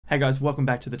Hey guys, welcome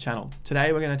back to the channel.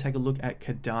 Today we're going to take a look at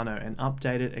Cardano and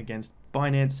update it against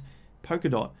Binance,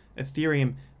 Polkadot,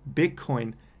 Ethereum,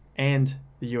 Bitcoin, and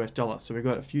the US dollar. So we've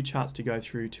got a few charts to go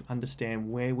through to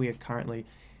understand where we are currently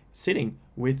sitting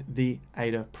with the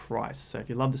ADA price. So if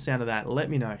you love the sound of that, let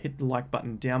me know. Hit the like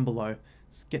button down below.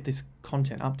 Let's get this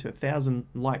content up to 1,000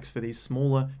 likes for these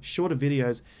smaller, shorter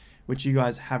videos which you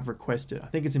guys have requested. I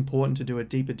think it's important to do a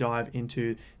deeper dive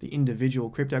into the individual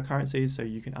cryptocurrencies so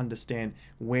you can understand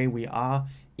where we are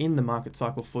in the market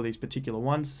cycle for these particular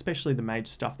ones, especially the major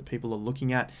stuff that people are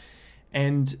looking at.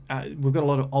 And we've got a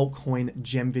lot of altcoin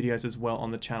gem videos as well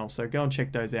on the channel, so go and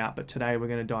check those out. But today we're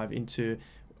going to dive into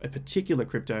a particular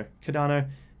crypto, Cardano,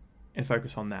 and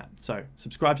focus on that. So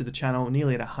subscribe to the channel,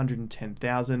 nearly at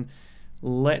 110,000.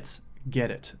 Let's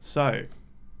get it. So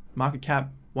market cap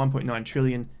 1.9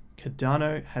 trillion.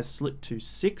 Cardano has slipped to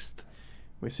 6th.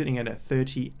 We're sitting at a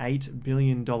 $38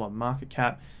 billion market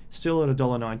cap, still at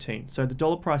 $1.19. So the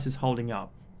dollar price is holding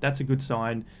up. That's a good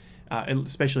sign,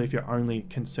 especially if you're only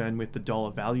concerned with the dollar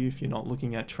value, if you're not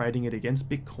looking at trading it against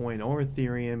Bitcoin or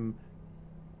Ethereum,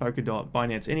 Polkadot,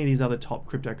 Binance, any of these other top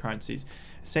cryptocurrencies.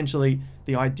 Essentially,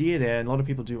 the idea there, and a lot of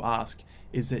people do ask,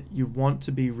 is that you want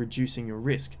to be reducing your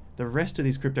risk. The rest of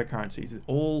these cryptocurrencies,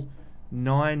 all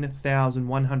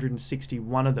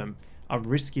 9,161 of them are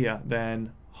riskier than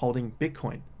holding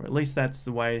Bitcoin, or at least that's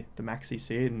the way the maxi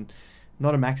see it, and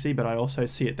not a maxi, but I also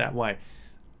see it that way.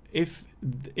 If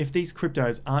these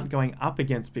cryptos aren't going up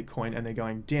against Bitcoin and they're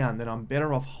going down, then I'm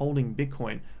better off holding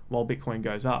Bitcoin while Bitcoin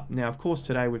goes up. Now, of course,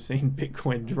 today we've seen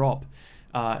Bitcoin drop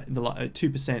 2%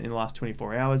 in the last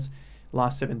 24 hours,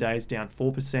 last 7 days down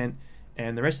 4%.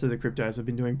 And the rest of the cryptos have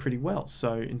been doing pretty well.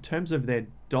 So in terms of their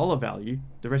dollar value,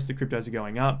 the rest of the cryptos are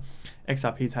going up.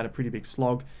 XRP's had a pretty big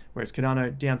slog, whereas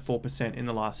Cardano down 4% in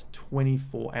the last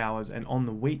 24 hours. And on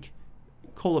the week,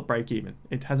 call it break even.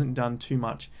 It hasn't done too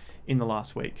much in the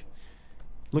last week.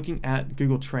 Looking at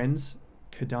Google Trends,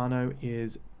 Cardano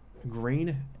is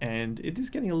green, and it is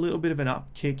getting a little bit of an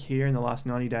upkick here in the last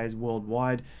 90 days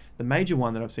worldwide. The major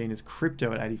one that I've seen is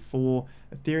crypto at 84.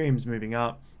 Ethereum's moving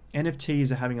up.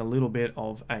 NFTs are having a little bit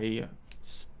of a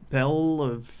spell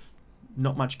of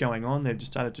not much going on. They've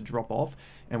just started to drop off,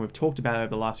 and we've talked about it over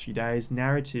the last few days.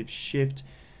 Narrative shift.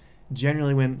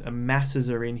 Generally, when masses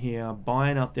are in here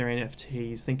buying up their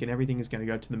NFTs, thinking everything is going to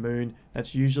go to the moon,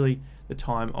 that's usually the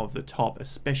time of the top,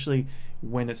 especially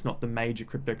when it's not the major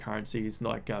cryptocurrencies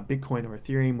like Bitcoin or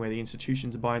Ethereum, where the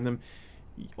institutions are buying them.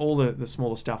 All the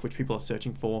smaller stuff which people are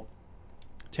searching for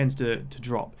tends to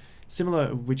drop.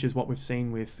 Similar, which is what we've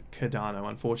seen with Cardano,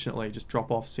 unfortunately, just drop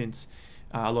off since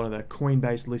a lot of the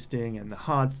Coinbase listing and the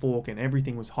hard fork and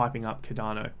everything was hyping up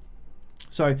Cardano.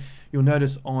 So you'll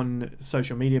notice on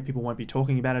social media, people won't be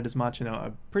talking about it as much, and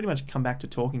I'll pretty much come back to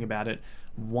talking about it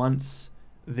once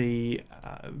the,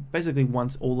 basically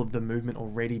once all of the movement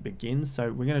already begins.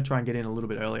 So we're going to try and get in a little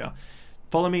bit earlier.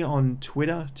 Follow me on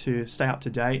Twitter to stay up to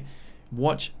date.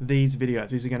 Watch these videos.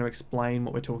 These are going to explain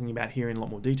what we're talking about here in a lot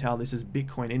more detail. This is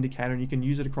Bitcoin indicator, and you can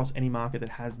use it across any market that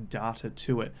has data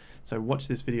to it. So watch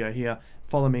this video here,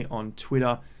 follow me on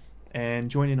Twitter,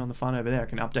 and join in on the fun over there. I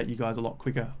can update you guys a lot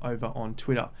quicker over on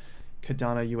Twitter.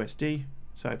 Cardano USD,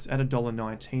 so it's at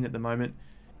 $1.19 at the moment.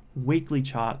 Weekly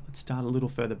chart, let's start a little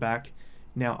further back.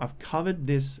 Now, I've covered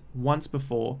this once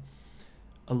before,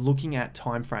 looking at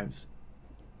time frames.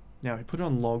 Now, if you put it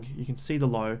on log, you can see the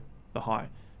low, the high.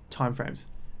 Time frames.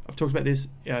 I've talked about this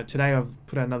today. I've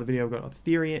put out another video. I've got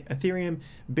Ethereum,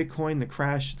 Bitcoin, the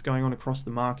crash that's going on across the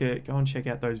market. Go and check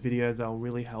out those videos. They'll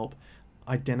really help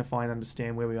identify and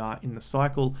understand where we are in the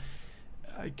cycle.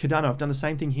 Cardano, I've done the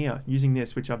same thing here using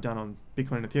this, which I've done on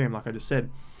Bitcoin and Ethereum, like I just said.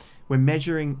 We're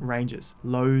measuring ranges,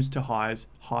 lows to highs,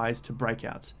 highs to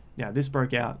breakouts. Now, this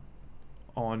broke out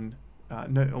on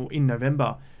in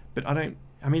November, but I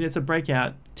mean, it's a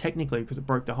breakout technically because it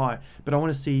broke the high, but I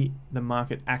want to see the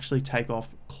market actually take off,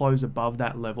 close above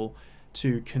that level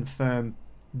to confirm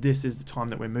this is the time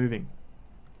that we're moving.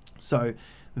 So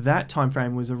that time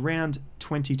frame was around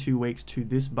 22 weeks to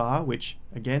this bar, which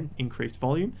again, increased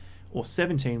volume, or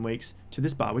 17 weeks to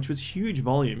this bar, which was huge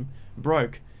volume,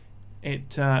 broke.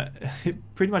 It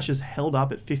pretty much just held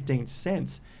up at 15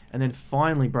 cents and then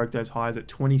finally broke those highs at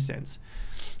 20 cents.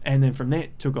 And then from there,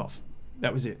 it took off.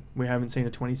 That was it. We haven't seen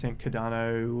a 20-cent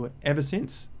Cardano ever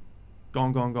since.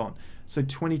 Gone, gone, gone. So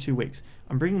 22 weeks.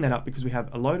 I'm bringing that up because we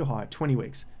have a low to high, 20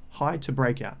 weeks. High to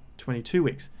breakout, 22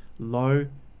 weeks. Low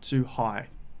to high,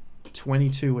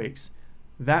 22 weeks.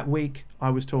 That week,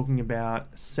 I was talking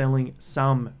about selling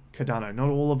some Cardano, not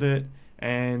all of it.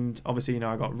 And obviously, you know,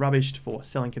 I got rubbished for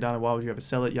selling Cardano. Why would you ever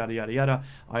sell it? Yada, yada, yada.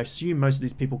 I assume most of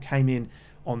these people came in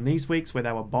on these weeks where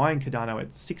they were buying Cardano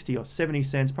at 60 or 70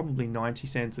 cents, probably 90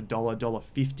 cents, a dollar,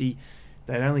 $1.50.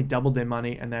 They'd only doubled their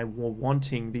money and they were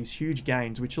wanting these huge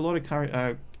gains, which a lot of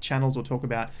current channels will talk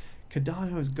about.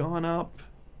 Cardano has gone up,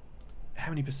 how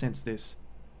many percent's this?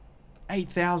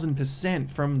 8,000%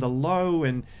 from the low,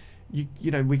 and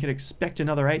you know, we could expect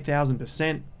another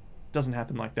 8,000%. Doesn't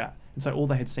happen like that. And so all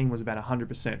they had seen was about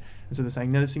 100%. And so they're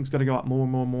saying, no, this thing's got to go up more,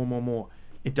 more, more, more, more.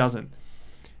 It doesn't.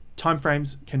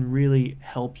 Timeframes can really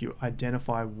help you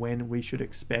identify when we should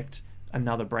expect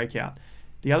another breakout.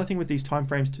 The other thing with these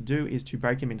timeframes to do is to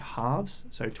break them in halves.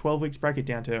 So 12 weeks, break it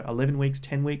down to 11 weeks,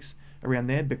 10 weeks, around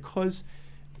there, because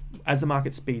as the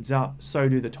market speeds up, so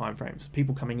do the timeframes.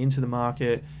 People coming into the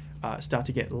market start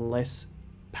to get less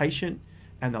patient,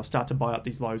 and they'll start to buy up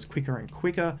these lows quicker and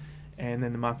quicker, and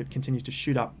then the market continues to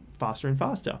shoot up faster and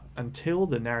faster until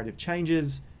the narrative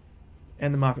changes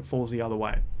and the market falls the other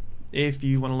way. If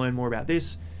you want to learn more about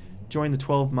this, join the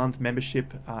 12-month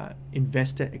membership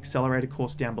Investor Accelerator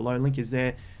course down below. Link is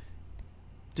there.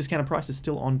 Discounted price is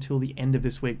still on till the end of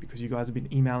this week because you guys have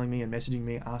been emailing me and messaging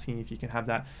me asking if you can have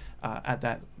that at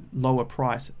that lower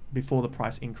price before the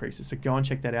price increases. So go and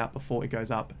check that out before it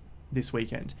goes up this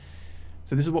weekend.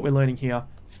 So this is what we're learning here.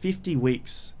 50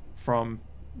 weeks from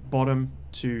bottom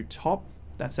to top.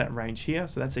 That's that range here.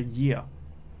 So that's a year.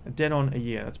 Dead on a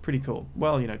year. That's pretty cool.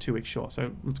 Well, you know, 2 weeks short.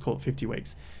 So let's call it 50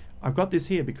 weeks. I've got this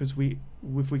here because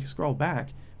if we scroll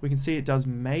back, we can see it does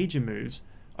major moves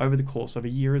over the course of a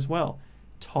year as well.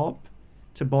 Top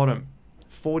to bottom,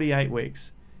 48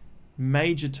 weeks.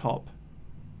 Major top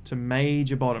to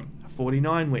major bottom,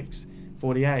 49 weeks.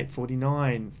 48,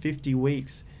 49, 50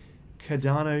 weeks.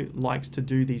 Cardano likes to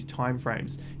do these time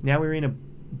frames. Now we're in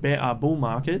a bull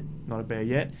market, not a bear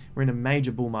yet. We're in a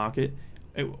major bull market.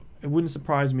 It wouldn't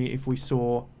surprise me if we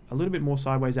saw a little bit more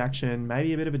sideways action,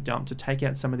 maybe a bit of a dump to take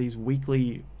out some of these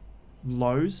weekly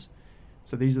lows.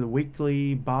 So these are the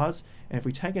weekly bars. And if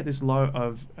we take out this low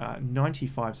of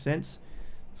 95 cents,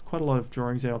 there's quite a lot of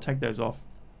drawings there. I'll take those off.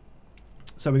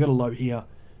 So we got a low here,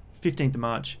 15th of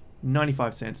March,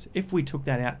 95 cents. If we took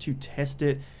that out to test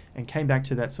it and came back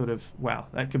to that sort of, wow,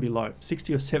 that could be low,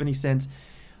 60 or 70 cents.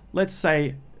 Let's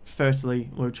say, firstly,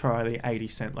 we'll try the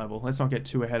 80-cent level. Let's not get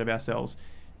too ahead of ourselves.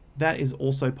 That is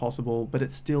also possible, but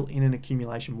it's still in an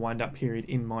accumulation wind-up period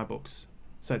in my books.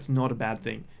 So it's not a bad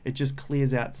thing. It just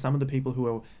clears out some of the people who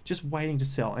are just waiting to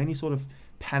sell. Any sort of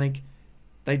panic,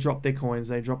 they drop their coins,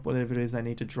 they drop whatever it is they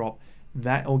need to drop.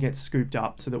 That all gets scooped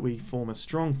up so that we form a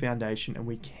strong foundation and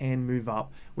we can move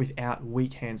up without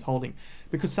weak hands holding.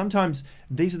 Because sometimes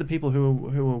these are the people who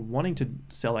are wanting to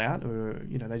sell out, or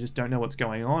you know, they just don't know what's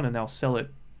going on, and they'll sell it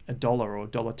 $1 or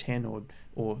 $1.10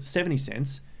 or 70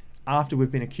 cents after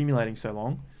we've been accumulating so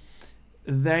long.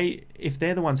 If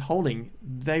they're the ones holding,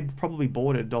 they probably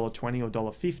bought at $1.20 or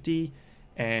 $1.50,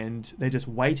 and they're just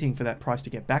waiting for that price to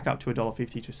get back up to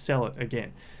 $1.50 to sell it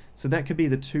again. So that could be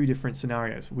the two different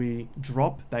scenarios. We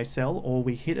drop, they sell, or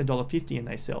we hit $1.50 and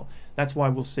they sell. That's why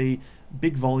we'll see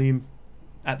big volume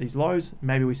at these lows.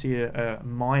 Maybe we see a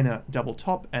minor double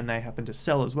top and they happen to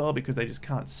sell as well because they just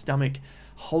can't stomach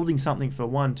holding something for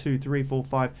 1, 2, 3, 4,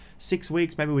 5, 6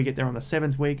 weeks. Maybe we get there on the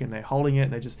 7th week and they're holding it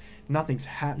and they just, nothing's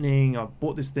happening. I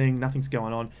bought this thing, nothing's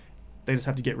going on. They just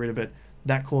have to get rid of it.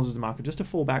 That causes the market just to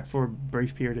fall back for a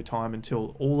brief period of time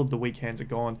until all of the weak hands are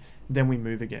gone. Then we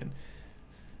move again.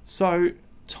 So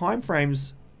time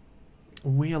frames,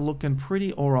 we are looking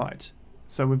pretty all right.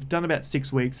 So we've done about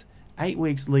 6 weeks. 8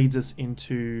 weeks leads us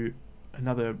into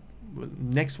another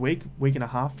next week, week and a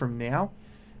half from now.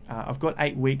 I've got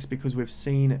 8 weeks because we've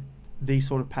seen these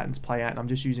sort of patterns play out, and I'm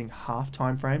just using half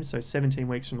time frames. So 17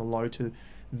 weeks from the low to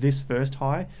this first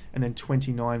high, and then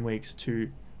 29 weeks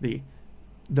to the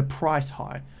price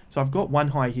high. So I've got one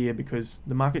high here because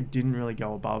the market didn't really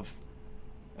go above.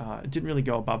 It didn't really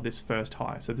go above this first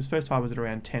high. So this first high was at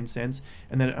around 10 cents,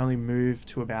 and then it only moved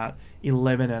to about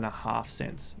 11.5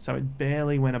 cents. So it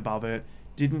barely went above it,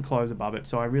 didn't close above it.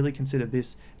 So I really consider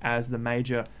this as the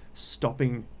major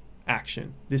stopping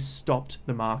action. This stopped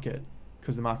the market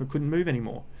because the market couldn't move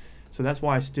anymore. So that's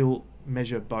why I still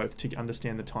measure both to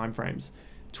understand the time frames.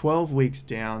 12 weeks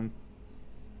down,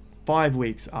 5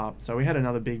 weeks up. So we had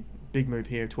another big move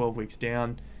here, 12 weeks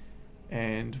down.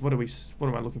 And what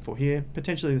am I looking for here?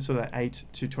 Potentially sort of 8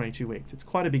 to 22 weeks. It's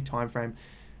quite a big time frame,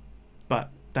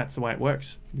 but that's the way it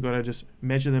works. You've got to just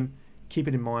measure them, keep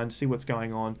it in mind, see what's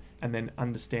going on, and then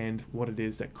understand what it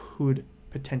is that could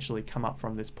potentially come up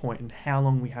from this point and how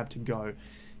long we have to go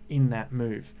in that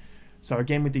move. So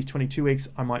again, with these 22 weeks,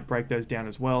 I might break those down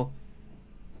as well.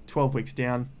 12 weeks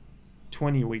down,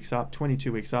 20 weeks up,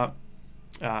 22 weeks up,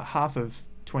 half of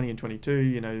 20 and 22,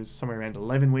 you know, somewhere around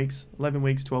 11 weeks,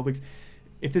 12 weeks.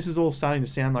 If this is all starting to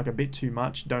sound like a bit too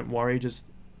much, don't worry, just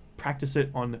practice it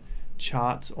on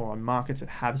charts or on markets that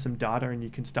have some data, and you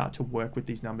can start to work with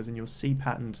these numbers and you'll see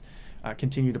patterns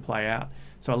continue to play out.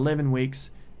 So 11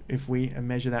 weeks, if we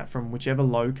measure that from whichever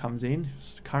low comes in,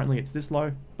 currently it's this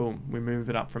low, boom, we move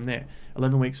it up from there.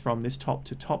 11 weeks from this top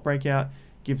to top breakout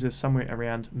gives us somewhere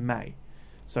around May.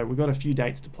 So we've got a few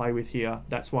dates to play with here.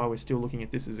 That's why we're still looking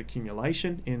at this as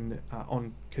accumulation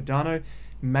on Cardano.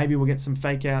 Maybe we'll get some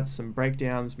fake outs, some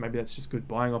breakdowns. Maybe that's just good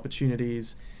buying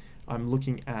opportunities. I'm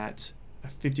looking at a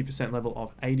 50% level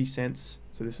of 80 cents.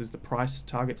 So this is the price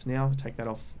targets now. Take that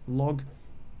off log.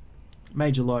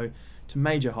 Major low to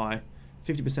major high.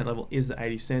 50% level is the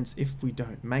 80 cents. If we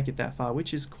don't make it that far,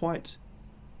 which is quite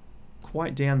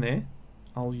down there,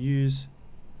 I'll use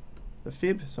the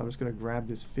fib. So I'm just going to grab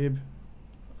this fib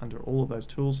under all of those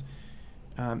tools.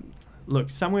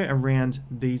 Look, somewhere around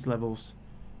these levels,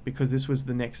 because this was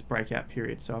the next breakout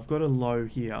period. So I've got a low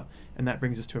here, and that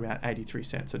brings us to about 83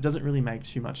 cents. So it doesn't really make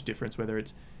too much difference whether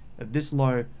it's at this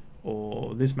low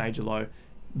or this major low.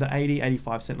 The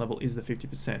 85 cent level is the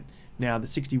 50%. Now the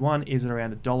 61 is at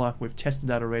around $1. We've tested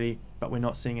that already, but we're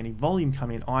not seeing any volume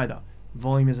come in either.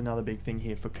 Volume is another big thing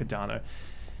here for Cardano.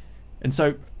 And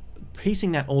so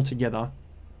piecing that all together,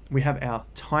 we have our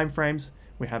time frames,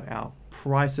 we have our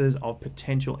prices of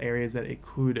potential areas that it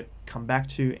could come back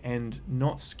to and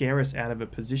not scare us out of a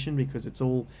position, because it's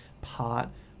all part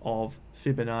of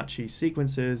Fibonacci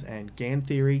sequences and Gann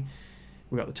theory.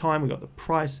 We got the time, we got the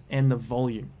price, and the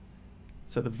volume.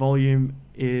 So the volume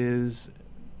is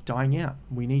dying out.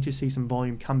 We need to see some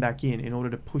volume come back in order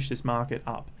to push this market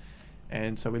up.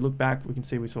 And so we look back, we can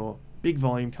see we saw big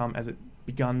volume come as it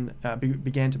began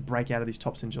to break out of these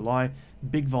tops in July.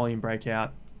 Big volume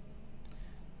breakout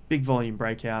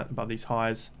above these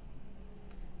highs.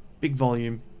 Big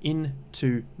volume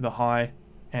into the high,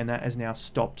 and that has now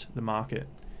stopped the market.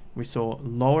 We saw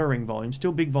lowering volume,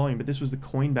 still big volume, but this was the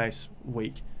Coinbase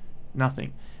week.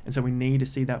 Nothing. And so we need to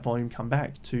see that volume come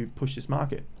back to push this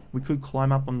market. We could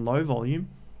climb up on low volume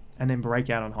and then break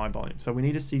out on high volume. So we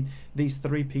need to see these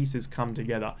three pieces come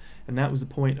together. And that was the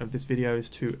point of this video, is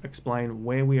to explain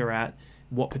where we are at,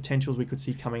 what potentials we could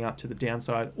see coming up to the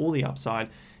downside or the upside.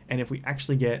 And if we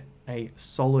actually get a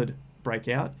solid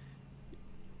breakout,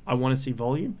 I want to see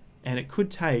volume, and it could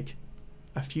take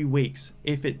a few weeks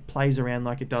if it plays around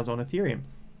like it does on Ethereum.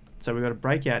 So we got a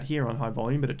breakout here on high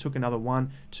volume, but it took another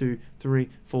 1, 2, 3,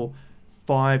 4,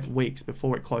 5 weeks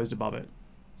before it closed above it.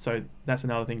 So that's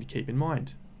another thing to keep in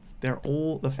mind. They're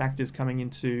all the factors coming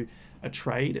into a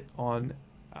trade on,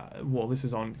 well, this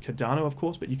is on Cardano, of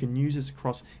course, but you can use this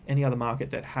across any other market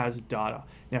that has data.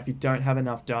 Now, if you don't have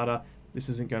enough data, this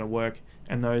isn't going to work,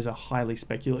 and those are highly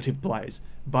speculative plays.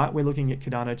 But we're looking at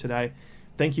Cardano today.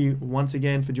 Thank you once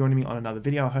again for joining me on another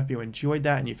video. I hope you enjoyed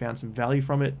that and you found some value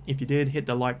from it. If you did, hit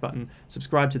the like button,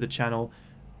 subscribe to the channel,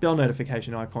 bell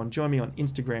notification icon. Join me on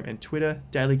Instagram and Twitter,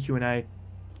 daily Q&A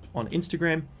on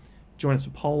Instagram. Join us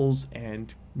for polls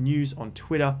and news on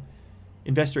Twitter.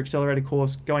 Investor Accelerator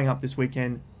course going up this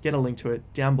weekend. Get a link to it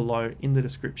down below in the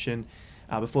description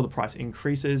before the price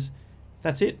increases.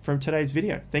 That's it from today's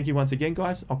video. Thank you once again,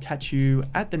 guys. I'll catch you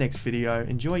at the next video.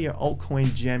 Enjoy your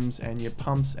altcoin gems and your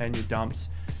pumps and your dumps.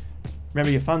 Remember,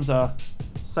 your funds are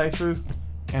safe, and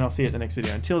I'll see you at the next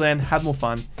video. Until then, have more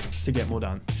fun to get more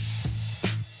done.